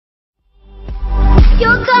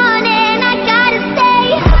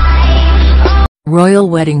Royal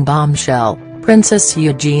wedding bombshell, Princess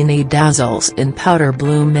Eugenie dazzles in powder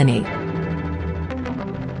blue mini.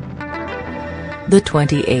 The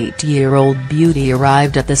 28-year-old beauty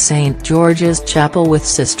arrived at the St. George's Chapel with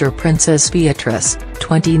sister Princess Beatrice,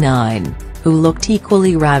 29, who looked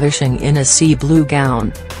equally ravishing in a sea blue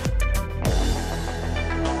gown.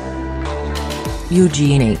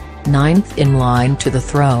 Eugenie, ninth in line to the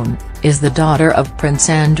throne, is the daughter of Prince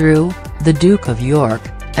Andrew, the Duke of York,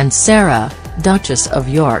 and Sarah, Duchess of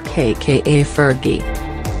York aka Fergie.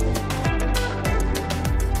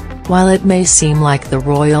 While it may seem like the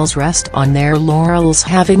royals rest on their laurels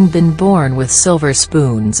having been born with silver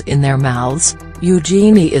spoons in their mouths,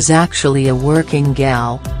 Eugenie is actually a working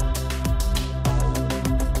gal.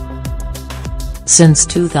 Since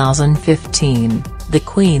 2015, the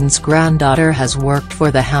Queen's granddaughter has worked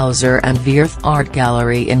for the Hauser and Wirth Art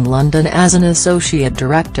Gallery in London as an associate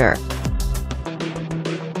director.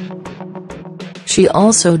 She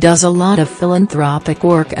also does a lot of philanthropic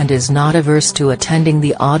work and is not averse to attending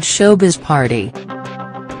the odd showbiz party.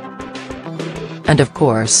 And of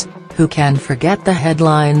course, who can forget the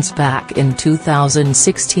headlines back in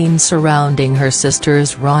 2016 surrounding her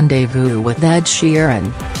sister's rendezvous with Ed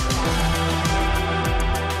Sheeran.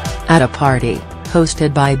 At a party,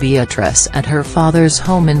 hosted by Beatrice at her father's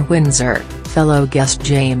home in Windsor, fellow guest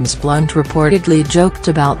James Blunt reportedly joked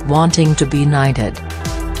about wanting to be knighted.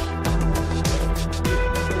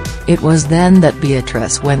 It was then that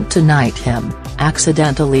Beatrice went to knight him,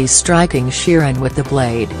 accidentally striking Sheeran with the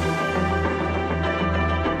blade.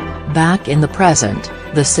 Back in the present,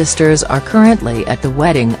 the sisters are currently at the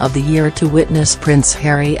wedding of the year to witness Prince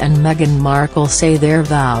Harry and Meghan Markle say their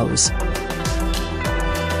vows.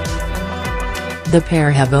 The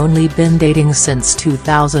pair have only been dating since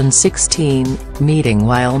 2016, meeting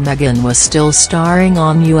while Meghan was still starring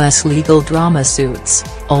on US legal drama Suits,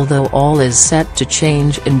 although all is set to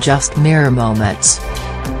change in just mere moments.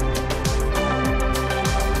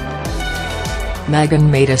 Meghan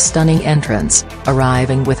made a stunning entrance,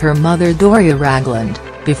 arriving with her mother Doria Ragland,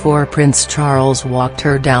 before Prince Charles walked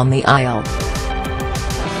her down the aisle.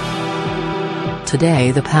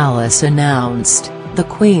 Today the palace announced, the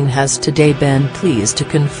Queen has today been pleased to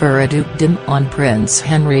confer a dukedom on Prince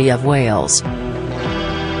Henry of Wales.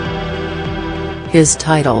 His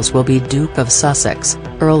titles will be Duke of Sussex,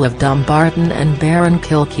 Earl of Dumbarton and Baron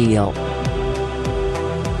Kilkeel.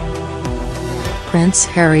 Prince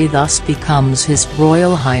Harry thus becomes His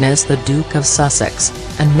Royal Highness the Duke of Sussex,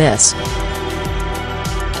 and Miss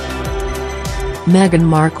Meghan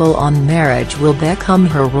Markle on marriage will become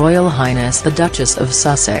Her Royal Highness the Duchess of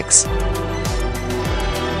Sussex.